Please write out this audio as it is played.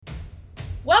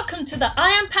Welcome to the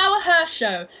I Empower Her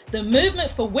Show, the movement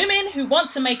for women who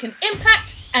want to make an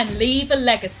impact and leave a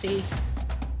legacy.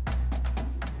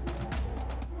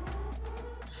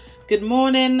 Good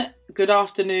morning, good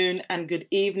afternoon, and good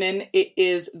evening. It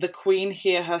is the Queen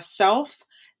here herself,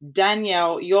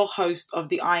 Danielle, your host of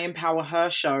the I Empower Her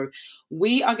Show.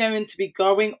 We are going to be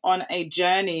going on a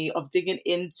journey of digging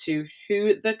into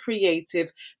who the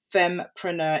Creative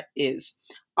Fempreneur is.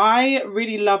 I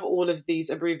really love all of these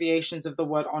abbreviations of the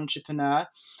word entrepreneur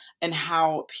and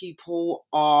how people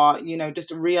are,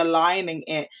 just realigning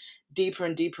it deeper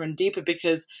and deeper and deeper,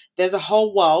 because there's a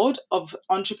whole world of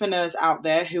entrepreneurs out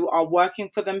there who are working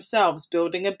for themselves,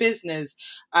 building a business,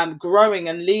 growing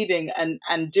and leading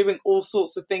and doing all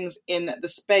sorts of things in the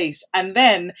space. And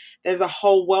then there's a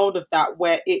whole world of that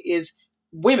where it is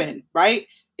women, right?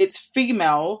 It's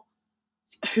female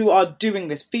who are doing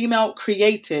this, female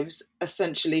creatives,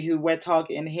 essentially, who we're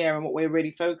targeting here and what we're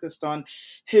really focused on,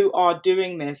 who are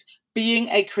doing this, being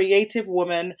a creative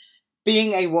woman,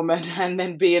 being a woman, and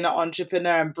then being an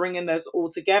entrepreneur, and bringing those all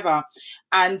together.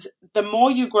 And the more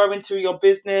you grow into your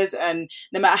business, and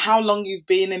no matter how long you've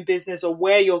been in business or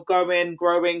where you're going,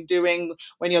 growing, doing,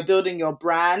 when you're building your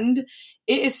brand,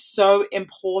 it is so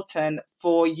important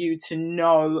for you to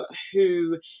know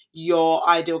who your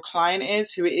ideal client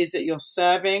is, who it is that you're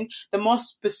serving. The more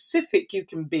specific you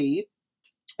can be,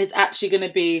 it's actually going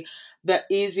to be the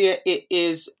easier it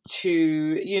is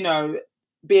to,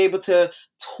 be able to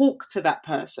talk to that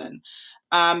person,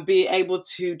 be able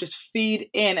to just feed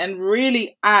in and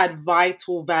really add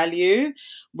vital value,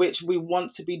 which we want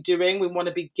to be doing. We want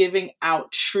to be giving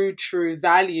out true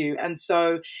value. And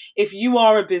so if you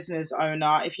are a business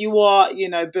owner, if you are,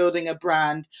 building a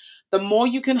brand, the more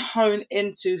you can hone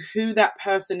into who that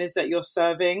person is that you're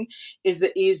serving, is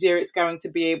the easier it's going to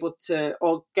be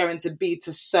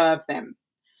to serve them.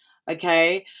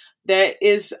 Okay. There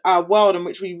is a world in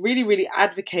which we really, really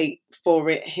advocate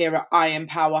for it here at I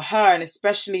Empower Her, and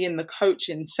especially in the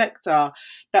coaching sector,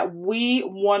 that we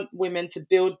want women to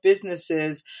build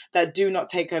businesses that do not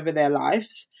take over their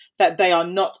lives, that they are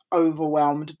not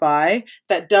overwhelmed by,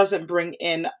 that doesn't bring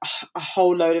in a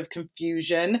whole load of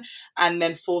confusion and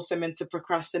then force them into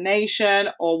procrastination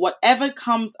or whatever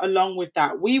comes along with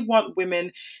that. We want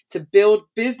women to build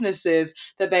businesses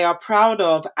that they are proud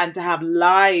of and to have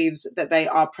lives that they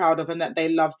are proud of and that they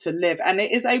love to live. And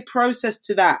it is a process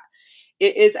to that.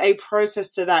 It is a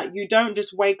process to that. You don't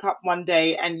just wake up one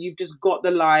day and you've just got the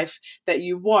life that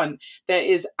you want. There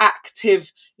is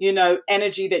active,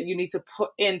 energy that you need to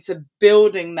put into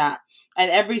building that.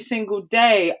 And every single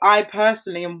day, I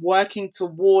personally am working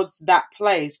towards that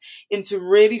place, into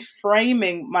really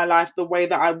framing my life the way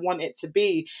that I want it to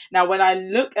be. Now, when I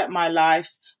look at my life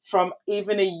from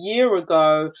even a year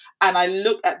ago, and I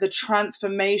look at the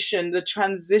transformation, the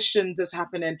transition that's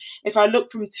happening. If I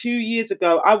look from 2 years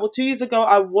ago, I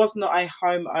was not a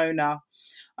homeowner.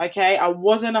 Okay, I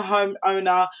wasn't a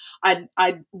homeowner.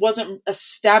 I wasn't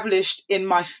established in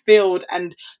my field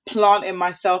and planting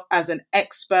myself as an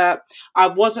expert. I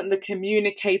wasn't the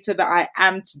communicator that I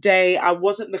am today. I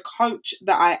wasn't the coach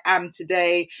that I am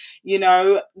today.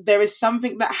 There is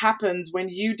something that happens when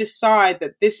you decide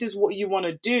that this is what you want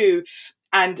to do,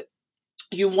 and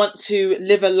you want to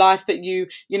live a life that you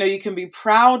can be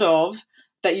proud of,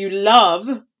 that you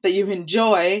love, that you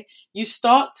enjoy. You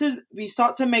start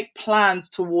to make plans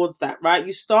towards that, right?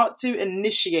 You start to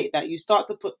initiate that. You start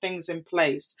to put things in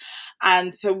place.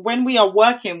 And so when we are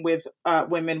working with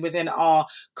women within our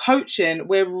coaching,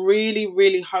 we're really,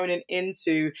 really honing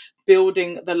into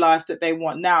building the life that they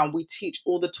want now. We teach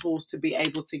all the tools to be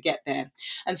able to get there.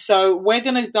 And so we're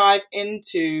going to dive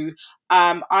into,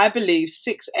 I believe,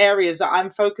 6 areas that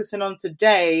I'm focusing on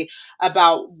today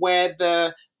about where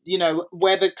the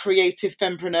Creative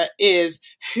Fempreneur is,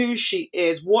 who she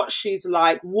is, what she's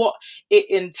like, what it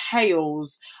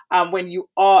entails when you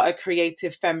are a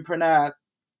Creative Fempreneur,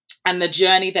 and the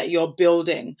journey that you're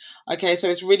building. Okay, so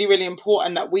it's really, really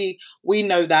important that we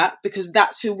know that, because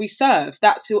that's who we serve.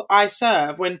 That's who I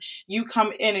serve. When you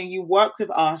come in and you work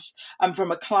with us, from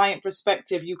a client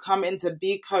perspective, you come in to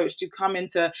be coached, you come in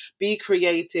to be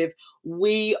creative.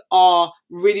 We are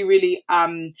really, really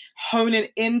honing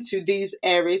into these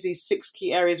areas, these 6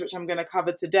 key areas, which I'm going to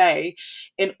cover today,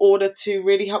 in order to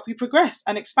really help you progress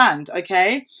and expand.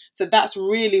 Okay, so that's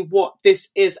really what this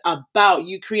is about.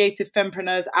 You creative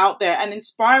fempreneurs out there, and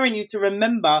inspiring you to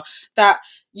remember that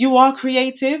you are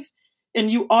creative and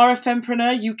you are a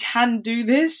fempreneur. You can do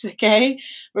this. Okay,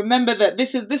 remember that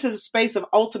this is a space of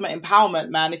ultimate empowerment,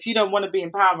 man. If you don't want to be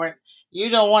empowered, you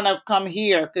don't want to come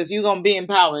here, because you're going to be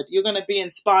empowered, you're going to be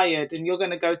inspired, and you're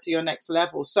going to go to your next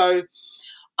level. So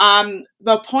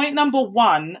The point number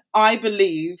one, I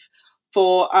believe,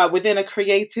 for within a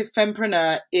creative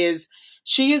fempreneur is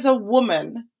she is a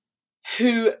woman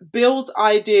who builds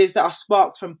ideas that are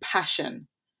sparked from passion.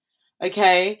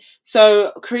 Okay,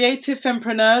 so creative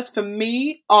fempreneurs for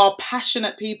me are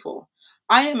passionate people.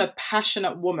 I am a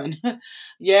passionate woman.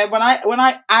 Yeah, when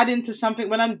I add into something,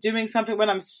 when I'm doing something, when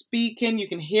I'm speaking, you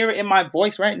can hear it in my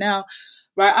voice right now.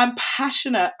 Right, I'm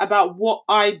passionate about what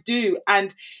I do,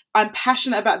 and I'm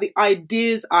passionate about the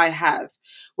ideas I have.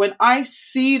 When I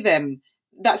see them,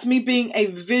 that's me being a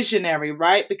visionary,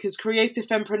 right? Because creative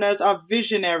fempreneurs are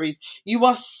visionaries. You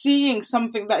are seeing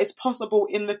something that is possible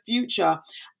in the future,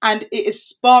 and it is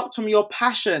sparked from your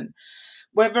passion.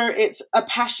 Whether it's a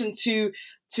passion to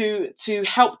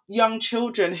help young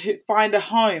children who find a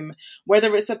home,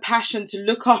 whether it's a passion to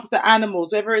look after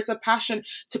animals, whether it's a passion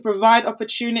to provide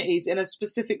opportunities in a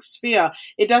specific sphere,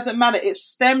 it doesn't matter. It's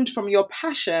stemmed from your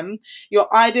passion.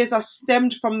 Your ideas are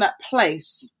stemmed from that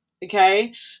place.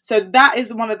 Okay, so that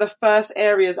is one of the first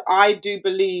areas I do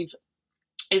believe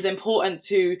is important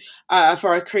to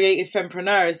for a creative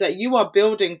fempreneur, is that you are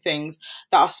building things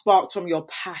that are sparked from your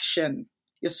passion.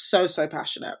 You're so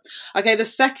passionate. Okay, the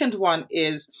second one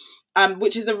is,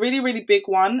 which is a really, really big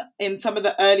one. In some of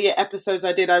the earlier episodes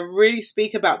I did, I really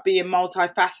speak about being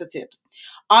multifaceted.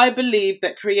 I believe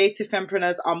that creative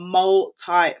fempreneurs are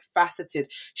multifaceted.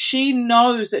 She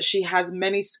knows that she has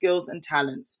many skills and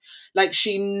talents. Like,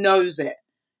 she knows it.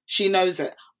 She knows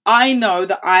it. I know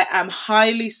that I am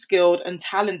highly skilled and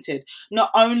talented. Not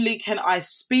only can I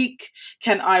speak,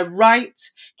 can I write,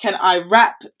 can I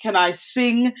rap, can I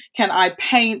sing, can I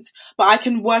paint, but I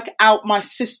can work out my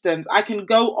systems. I can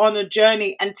go on a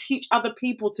journey and teach other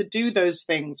people to do those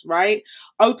things, right?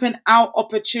 Open out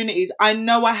opportunities. I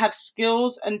know I have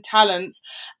skills and talents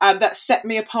that set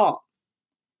me apart.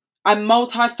 I'm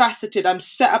multifaceted. I'm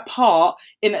set apart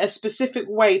in a specific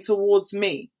way towards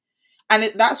me. And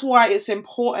that's why it's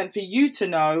important for you to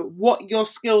know what your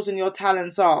skills and your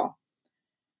talents are.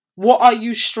 What are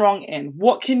you strong in?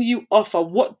 What can you offer?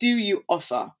 What do you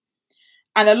offer?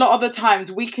 And a lot of the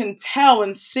times we can tell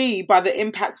and see by the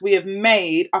impact we have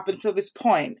made up until this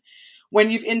point. When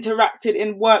you've interacted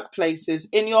in workplaces,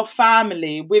 in your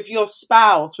family, with your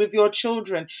spouse, with your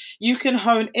children, you can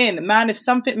hone in. Man, if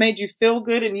something made you feel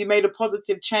good and you made a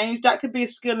positive change, that could be a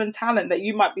skill and talent that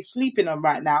you might be sleeping on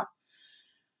right now.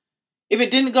 If it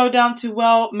didn't go down too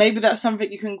well, maybe that's something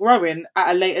you can grow in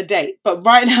at a later date. But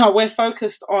right now, we're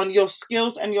focused on your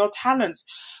skills and your talents.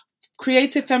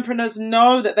 Creative fempreneurs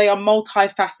know that they are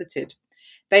multifaceted.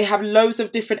 They have loads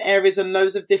of different areas and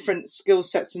loads of different skill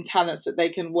sets and talents that they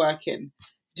can work in.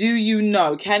 Do you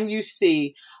know? Can you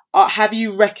see? Have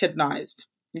you recognized?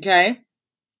 Okay.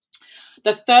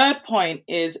 The third point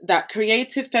is that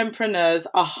creative fempreneurs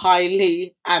are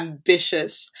highly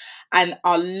ambitious and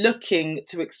are looking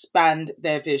to expand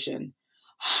their vision.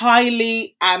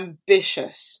 Highly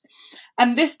ambitious.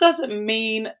 And this doesn't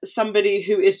mean somebody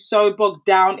who is so bogged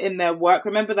down in their work.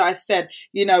 Remember that I said,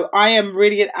 I am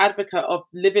really an advocate of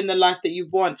living the life that you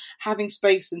want, having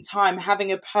space and time,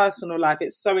 having a personal life.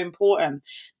 It's so important.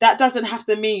 That doesn't have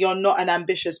to mean you're not an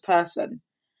ambitious person,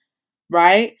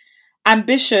 right?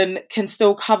 Ambition can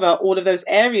still cover all of those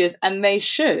areas, and they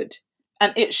should,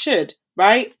 and it should,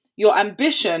 right? Your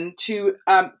ambition to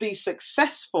be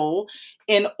successful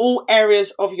in all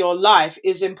areas of your life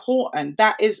is important.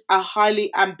 That is a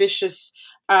highly ambitious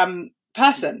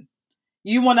person.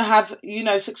 You want to have,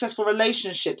 successful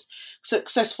relationships,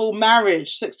 successful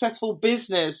marriage, successful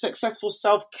business, successful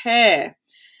self-care.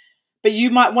 But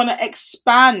you might want to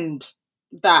expand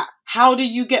that. How do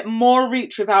you get more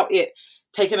reach without it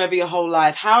taking over your whole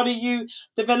life? How do you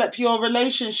develop your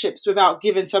relationships without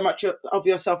giving so much of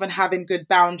yourself and having good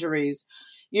boundaries?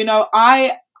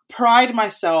 I pride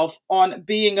myself on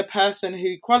being a person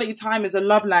who quality time is a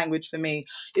love language for me.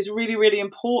 It's really, really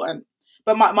important.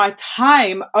 But my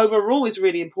time overall is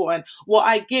really important. What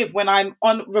I give when I'm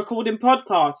on recording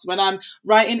podcasts, when I'm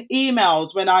writing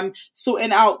emails, when I'm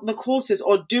sorting out the courses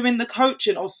or doing the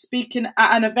coaching or speaking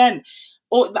at an event,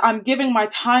 or I'm giving my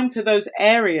time to those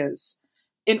areas.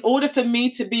 In order for me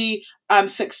to be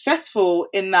successful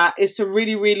in that is to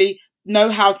really, really know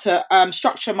how to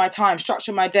structure my time,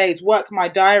 structure my days, work my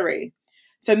diary.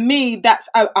 For me, that's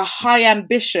a high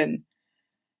ambition,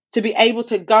 to be able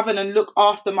to govern and look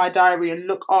after my diary and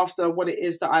look after what it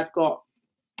is that I've got.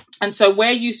 And so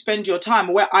where you spend your time,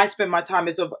 or where I spend my time,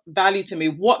 is of value to me.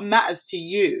 What matters to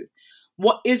you?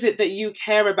 What is it that you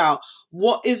care about?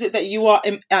 What is it that you are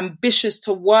ambitious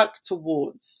to work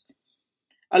towards?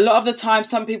 A lot of the time,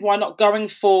 some people are not going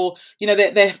for,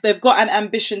 they've got an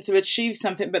ambition to achieve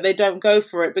something, but they don't go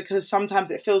for it because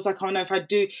sometimes it feels like, oh no,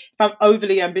 if I'm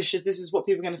overly ambitious, this is what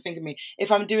people are going to think of me.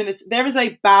 If I'm doing this, there is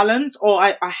a balance, or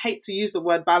I hate to use the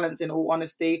word balance in all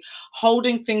honesty,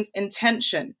 holding things in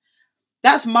tension.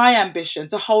 That's my ambition,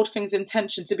 to hold things in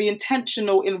tension, to be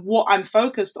intentional in what I'm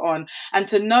focused on, and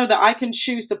to know that I can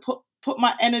choose to put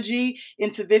my energy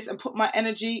into this and put my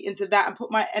energy into that and put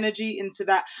my energy into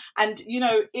that. And,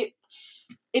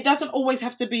 it doesn't always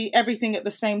have to be everything at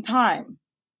the same time,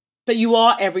 but you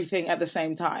are everything at the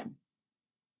same time.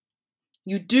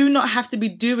 You do not have to be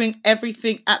doing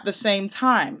everything at the same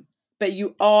time, but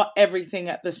you are everything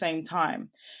at the same time.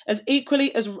 As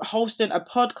equally as hosting a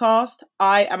podcast,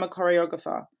 I am a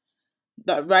choreographer.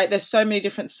 Right? There's so many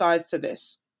different sides to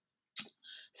this.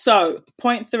 So,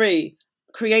 point 3,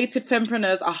 creative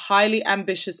fempreneurs are highly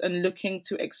ambitious and looking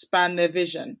to expand their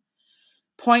vision.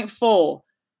 Point 4,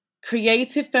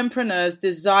 creative fempreneurs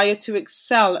desire to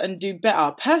excel and do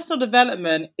better. Personal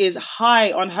development is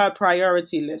high on her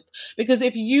priority list, because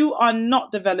if you are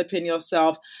not developing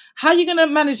yourself, how are you going to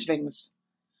manage things?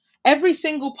 Every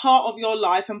single part of your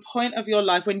life and point of your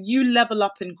life, when you level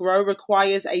up and grow,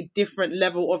 requires a different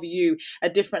level of you, a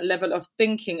different level of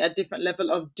thinking, a different level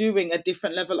of doing, a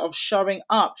different level of showing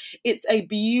up. It's a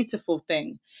beautiful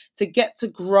thing to get to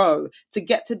grow, to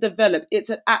get to develop.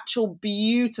 It's an actual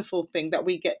beautiful thing that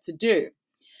we get to do.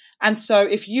 And so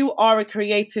if you are a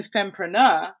creative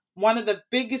fempreneur, one of the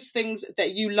biggest things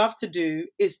that you love to do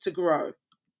is to grow.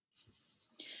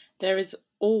 There is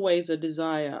always a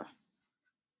desire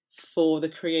for the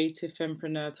creative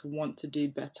fempreneur to want to do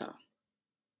better.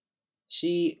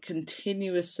 She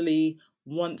continuously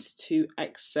wants to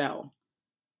excel,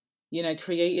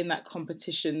 creating that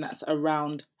competition that's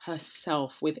around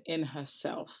herself, within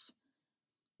herself,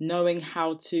 knowing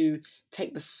how to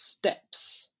take the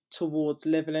steps towards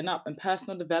leveling up. And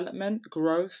personal development,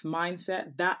 growth,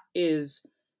 mindset, that is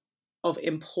of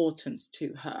importance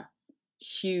to her.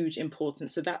 Huge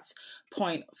importance. So that's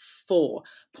point 4.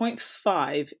 Point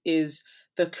 5 is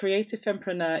the creative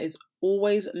fempreneur is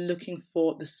always looking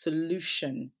for the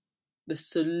solution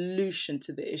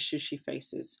to the issue she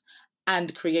faces,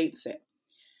 and creates it.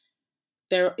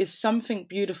 There is something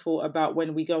beautiful about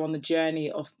when we go on the journey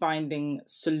of finding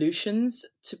solutions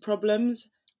to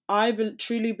problems. I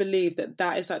truly believe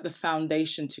that is like the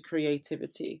foundation to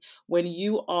creativity. When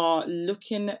you are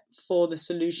looking for the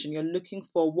solution, you're looking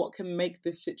for what can make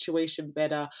this situation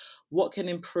better, what can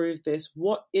improve this,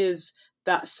 what is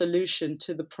that solution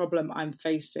to the problem I'm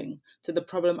facing, to the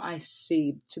problem I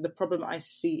see,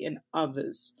 in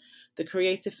others. The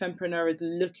creative fempreneur is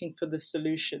looking for the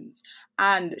solutions,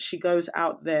 and she goes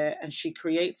out there and she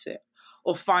creates it,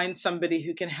 or finds somebody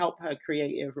who can help her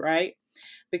create it, right?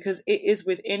 Because it is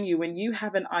within you. When you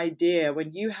have an idea,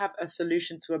 when you have a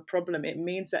solution to a problem, it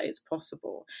means that it's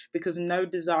possible, because no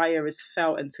desire is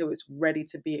felt until it's ready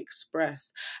to be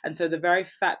expressed. And so the very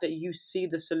fact that you see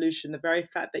the solution, the very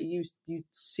fact that you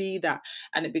see that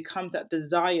and it becomes that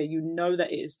desire, you know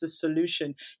that it is the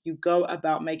solution, you go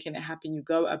about making it happen, you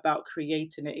go about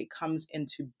creating it, it comes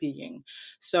into being.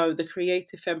 So the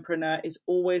creative fempreneur is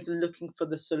always looking for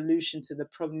the solution to the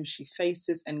problem she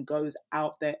faces and goes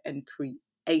out there and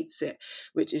creates it,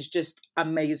 which is just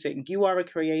amazing. You are a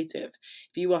creative.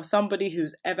 If you are somebody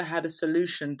who's ever had a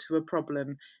solution to a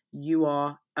problem, you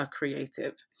are a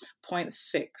creative. Point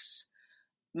 6,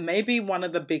 maybe one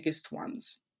of the biggest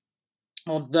ones,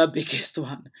 or the biggest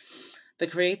one. The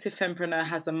creative fempreneur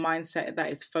has a mindset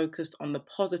that is focused on the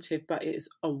positive, but it is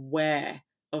aware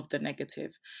of the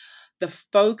negative. The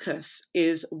focus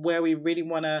is where we really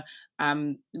want to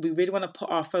put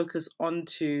our focus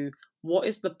onto what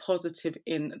is the positive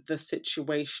in the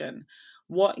situation.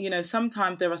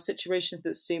 Sometimes there are situations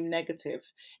that seem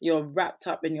negative. You're wrapped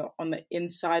up and you're on the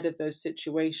inside of those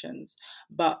situations.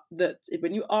 But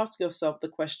when you ask yourself the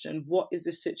question, what is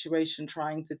this situation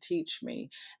trying to teach me?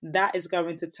 That is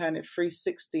going to turn it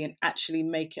 360 and actually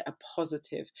make it a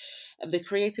positive. The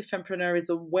creative fempreneur is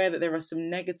aware that there are some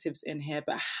negatives in here,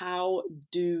 but how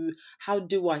do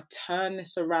I turn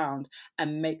this around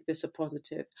and make this a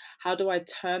positive? How do I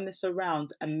turn this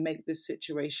around and make this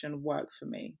situation work for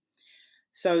me?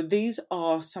 So these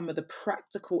are some of the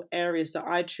practical areas that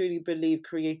I truly believe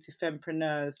creative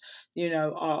fempreneurs,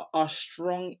 are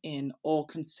strong in or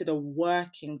consider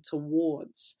working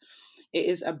towards. It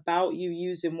is about you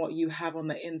using what you have on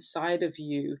the inside of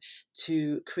you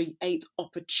to create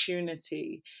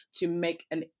opportunity, to make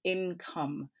an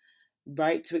income,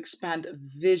 right? To expand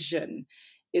vision.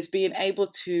 It's being able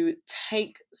to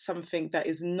take something that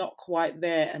is not quite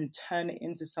there and turn it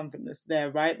into something that's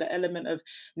there, right? The element of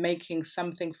making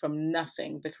something from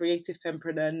nothing. The creative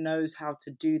fempreneur knows how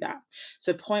to do that.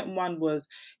 So point one was,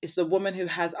 it's the woman who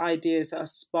has ideas that are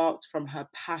sparked from her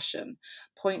passion.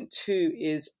 Point two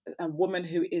is a woman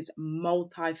who is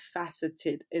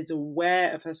multifaceted, is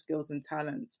aware of her skills and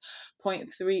talents.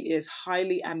 Point three is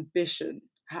highly ambitious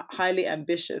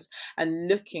and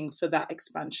looking for that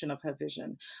expansion of her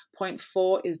vision. Point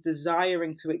four is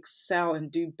desiring to excel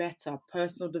and do better,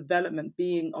 personal development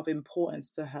being of importance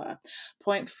to her.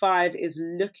 Point five is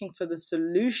looking for the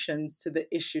solutions to the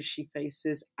issues she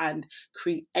faces and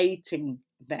creating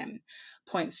them.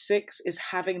 Point six is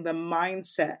having the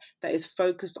mindset that is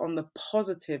focused on the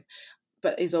positive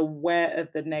but is aware of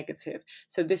the negative.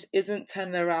 So this isn't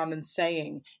turning around and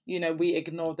saying, we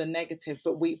ignore the negative,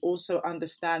 but we also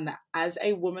understand that as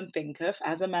a woman thinketh,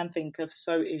 as a man thinketh,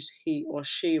 so is he or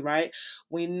she, right?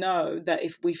 We know that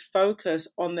if we focus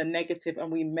on the negative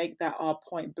and we make that our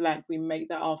point blank, we make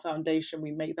that our foundation,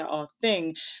 we make that our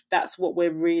thing, that's what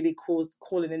we're really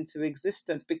calling into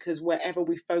existence, because wherever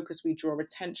we focus, we draw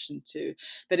attention to.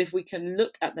 But if we can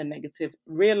look at the negative,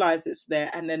 realize it's there,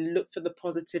 and then look for the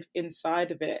positive inside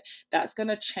of it, that's going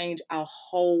to change our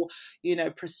whole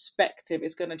perspective.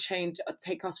 It's going to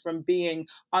take us from being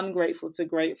ungrateful to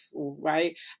grateful,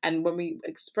 right? And when we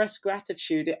express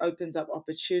gratitude, it opens up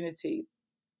opportunity.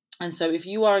 And so if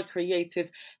you are a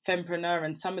creative fempreneur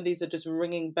and some of these are just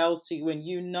ringing bells to you and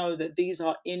you know that these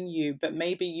are in you, but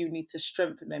maybe you need to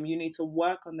strengthen them, you need to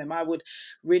work on them, I would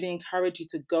really encourage you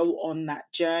to go on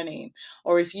that journey.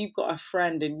 Or if you've got a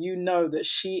friend and you know that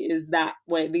she is that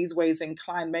way, these ways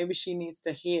inclined, maybe she needs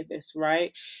to hear this,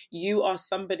 right? You are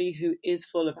somebody who is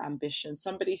full of ambition,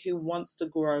 somebody who wants to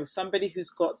grow, somebody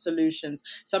who's got solutions,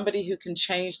 somebody who can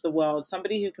change the world,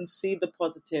 somebody who can see the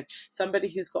positive,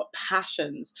 somebody who's got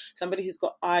passions, somebody who's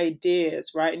got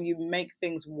ideas, right? And you make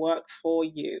things work for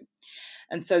you.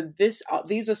 And so these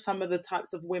are some of the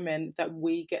types of women that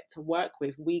we get to work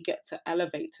with. We get to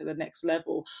elevate to the next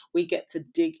level. We get to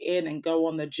dig in and go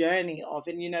on the journey of.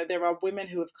 And, there are women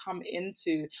who have come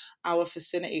into our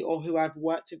vicinity or who I've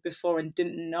worked with before and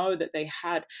didn't know that they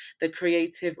had the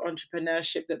creative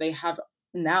entrepreneurship that they have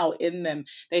now in them.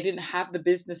 They didn't have the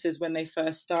businesses when they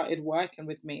first started working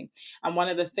with me. And one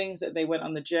of the things that they went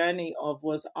on the journey of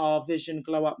was our Vision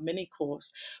Glow Up mini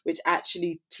course, which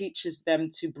actually teaches them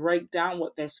to break down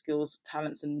what their skills,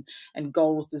 talents, and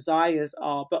goals, desires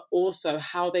are, but also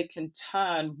how they can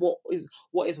turn what is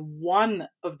one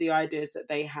of the ideas that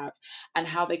they have and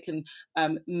how they can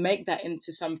make that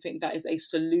into something that is a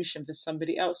solution for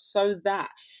somebody else, so that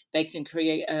they can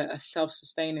create a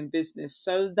self-sustaining business,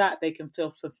 so that they can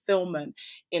feel fulfillment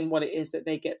in what it is that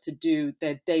they get to do,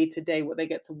 their day-to-day, what they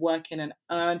get to work in and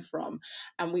earn from.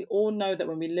 And we all know that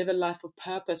when we live a life of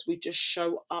purpose, we just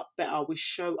show up better, we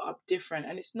show up different.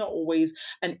 And it's not always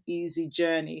an easy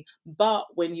journey. But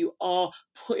when you are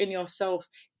putting yourself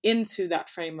into that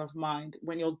frame of mind,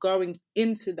 when you're going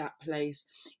into that place,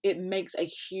 it makes a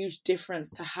huge difference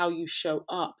to how you show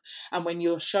up. And when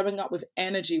you're showing up with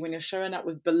energy, when you're showing up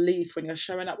with belief, when you're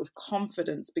showing up with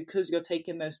confidence, because you're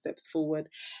taking those steps forward,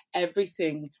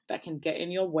 everything that can get in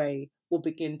your way will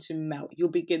begin to melt. You'll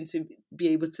begin to be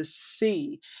able to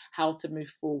see how to move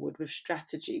forward with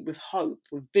strategy, with hope,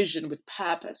 with vision, with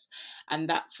purpose. And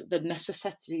that's the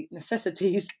necessities,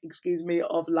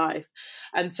 of life.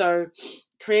 And so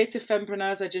creative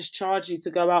fempreneurs, I just charge you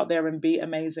to go out there and be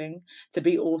amazing, to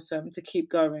be awesome, to keep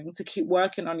going, to keep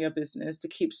working on your business, to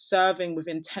keep serving with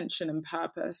intention and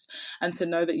purpose, and to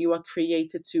know that you are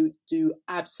created to do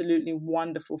absolutely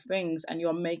wonderful things and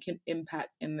you're making impact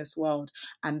in this world.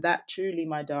 And that truly,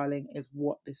 my darling, is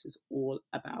what this is all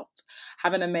about.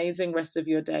 Have an amazing rest of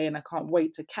your day, and I can't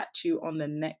wait to catch you on the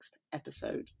next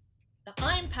episode. The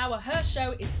I Empower Her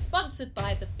show is sponsored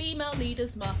by the Female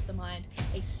Leaders Mastermind,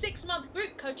 a 6-month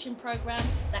group coaching program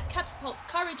that catapults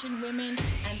courage in women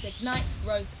and ignites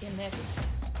growth in their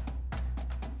business.